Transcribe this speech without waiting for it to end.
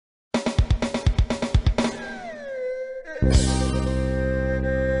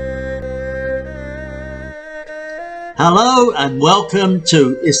Hello and welcome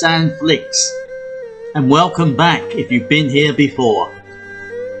to IsaanFlicks, and welcome back if you've been here before.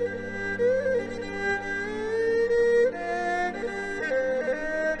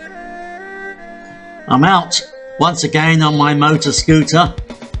 I'm out once again on my motor scooter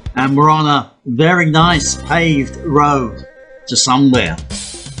and we're on a very nice paved road to somewhere.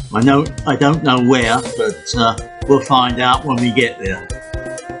 I don't know where, but we'll find out when we get there.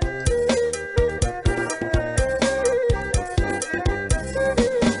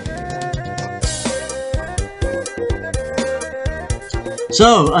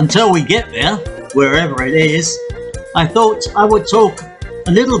 So until we get there, wherever it is, I thought I would talk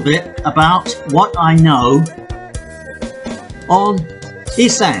a little bit about what I know on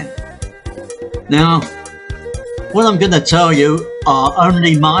Isaan. Now, what I'm going to tell you are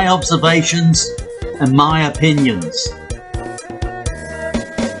only my observations and my opinions.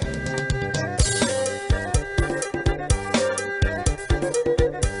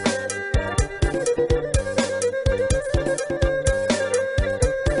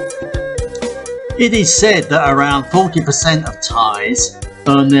 It is said that around 40% of Thais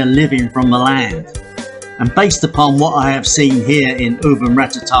earn their living from the land, and based upon what I have seen here in Ubon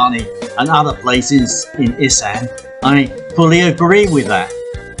Ratchathani and other places in Isaan, I fully agree with that,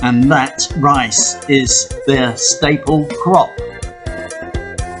 and that rice is their staple crop.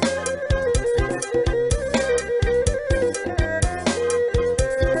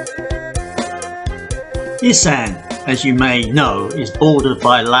 Isaan, as you may know, is bordered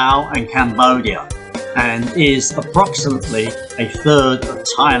by Laos and Cambodia and is approximately a third of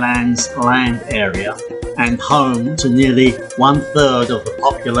Thailand's land area and home to nearly 1/3 of the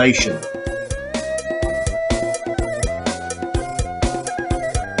population.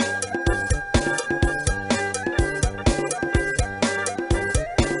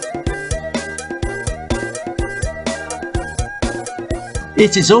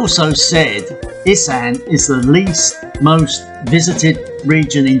 It is also said Isaan is the least most visited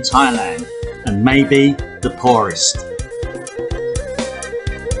region in Thailand and maybe the poorest.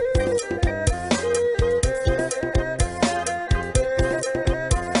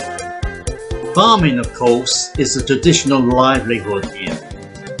 Farming, of course, is the traditional livelihood here,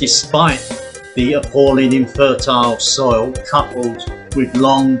 despite the appalling infertile soil coupled with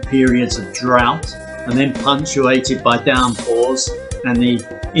long periods of drought and then punctuated by downpours and the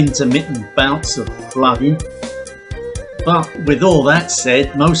intermittent bouts of flooding. But with all that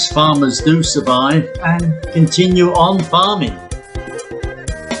said, most farmers do survive and continue on farming.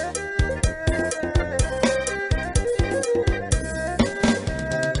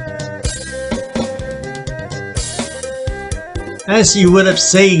 As you will have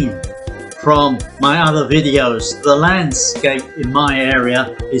seen from my other videos, the landscape in my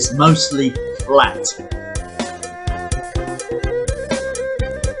area is mostly flat.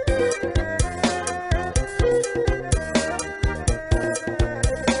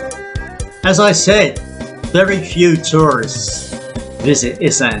 As I said, very few tourists visit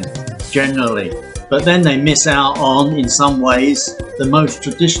Isaan generally, but then they miss out on, in some ways, the most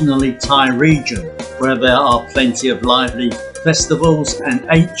traditionally Thai region, where there are plenty of lively festivals and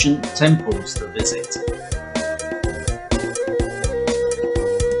ancient temples to visit.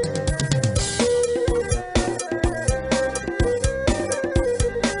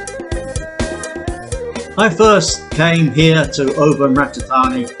 I first came here to Ubon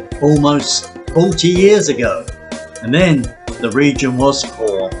Ratchathani almost 40 years ago, and then the region was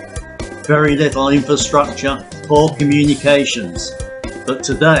poor. Very little infrastructure, poor communications, but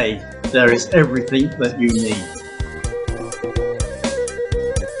today there is everything that you need.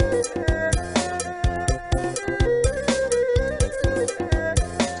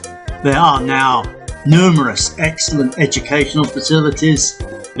 There are now numerous excellent educational facilities,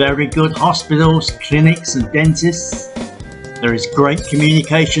 very good hospitals, clinics and dentists. There is great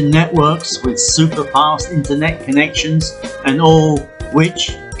communication networks with super fast internet connections, and all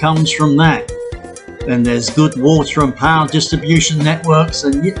which comes from that. Then there's good water and power distribution networks,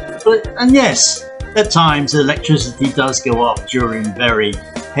 and yes, at times electricity does go off during very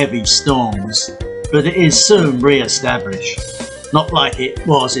heavy storms, but it is soon re-established, not like it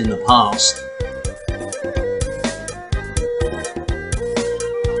was in the past.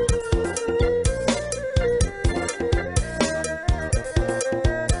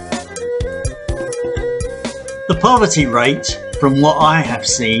 The poverty rate, from what I have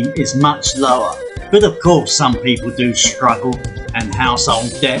seen, is much lower, but of course some people do struggle and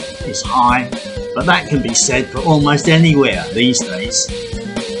household debt is high, but that can be said for almost anywhere these days.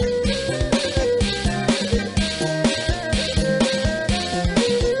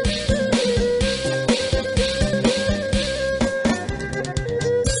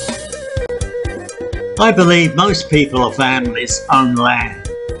 I believe most people or families own land,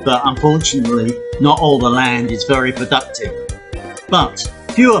 but unfortunately not all the land is very productive. But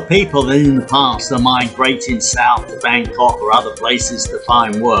fewer people than in the past are migrating south to Bangkok or other places to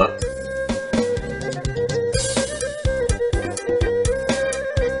find work.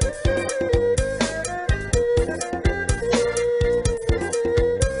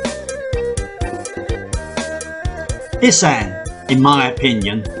 Isaan, in my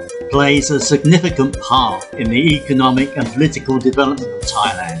opinion, plays a significant part in the economic and political development of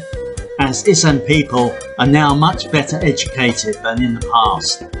Thailand, as Isaan people are now much better educated than in the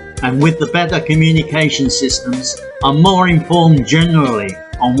past, and with the better communication systems are more informed generally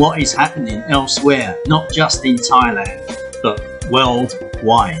on what is happening elsewhere, not just in Thailand, but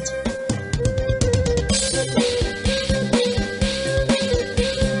worldwide.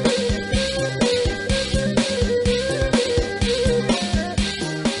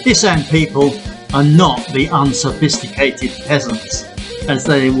 Isaan people are not the unsophisticated peasants as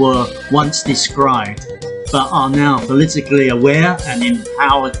they were once described, but are now politically aware and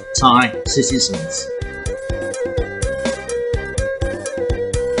empowered Thai citizens.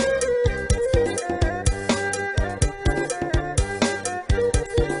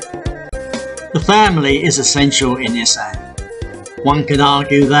 The family is essential in Isaan. One can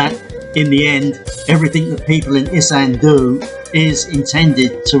argue that, in the end, everything that people in Isaan do is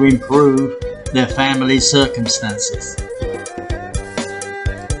intended to improve their family's circumstances.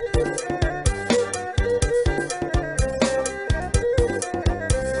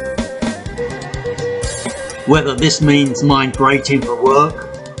 Whether this means migrating for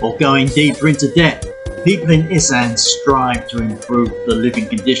work or going deeper into debt, people in Isaan strive to improve the living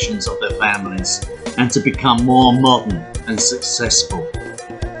conditions of their families and to become more modern and successful.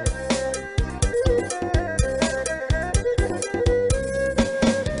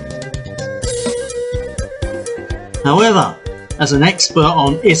 However, as an expert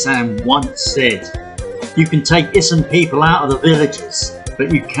on Isaan once said, you can take Isaan people out of the villages,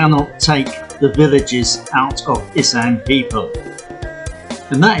 but you cannot take the villages out of Isaan people.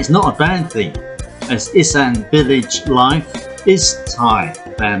 And that is not a bad thing, as Isaan village life is Thai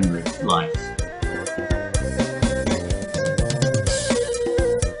family life.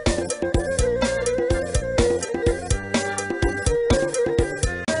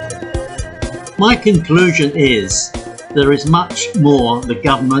 My conclusion is there is much more the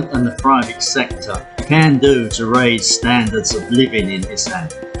government and the private sector can do to raise standards of living in Isaan.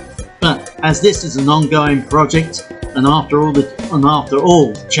 But as this is an ongoing project, and after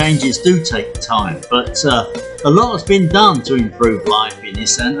all, changes do take time. But a lot has been done to improve life in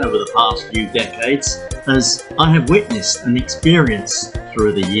Isaan over the past few decades, as I have witnessed and experienced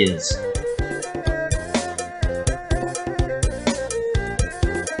through the years.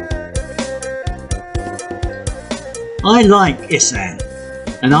 I like Isaan,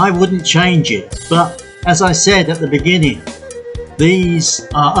 and I wouldn't change it, but as I said at the beginning, these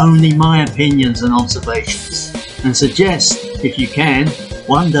are only my opinions and observations, and suggest, if you can,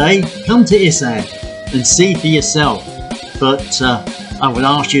 one day come to Isaan and see for yourself, but I would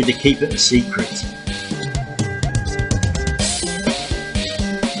ask you to keep it a secret.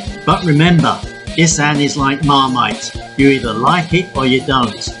 But remember, Isaan is like Marmite, you either like it or you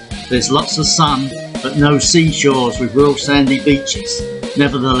don't. There's lots of sun, but no seashores with real sandy beaches.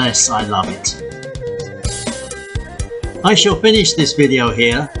 Nevertheless, I love it. I shall finish this video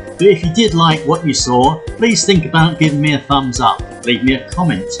here, but if you did like what you saw, please think about giving me a thumbs up, leave me a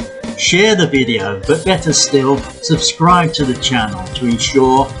comment, share the video, but better still, subscribe to the channel to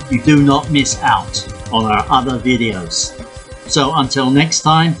ensure you do not miss out on our other videos. So until next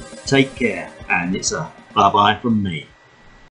time, take care, and it's a bye-bye from me.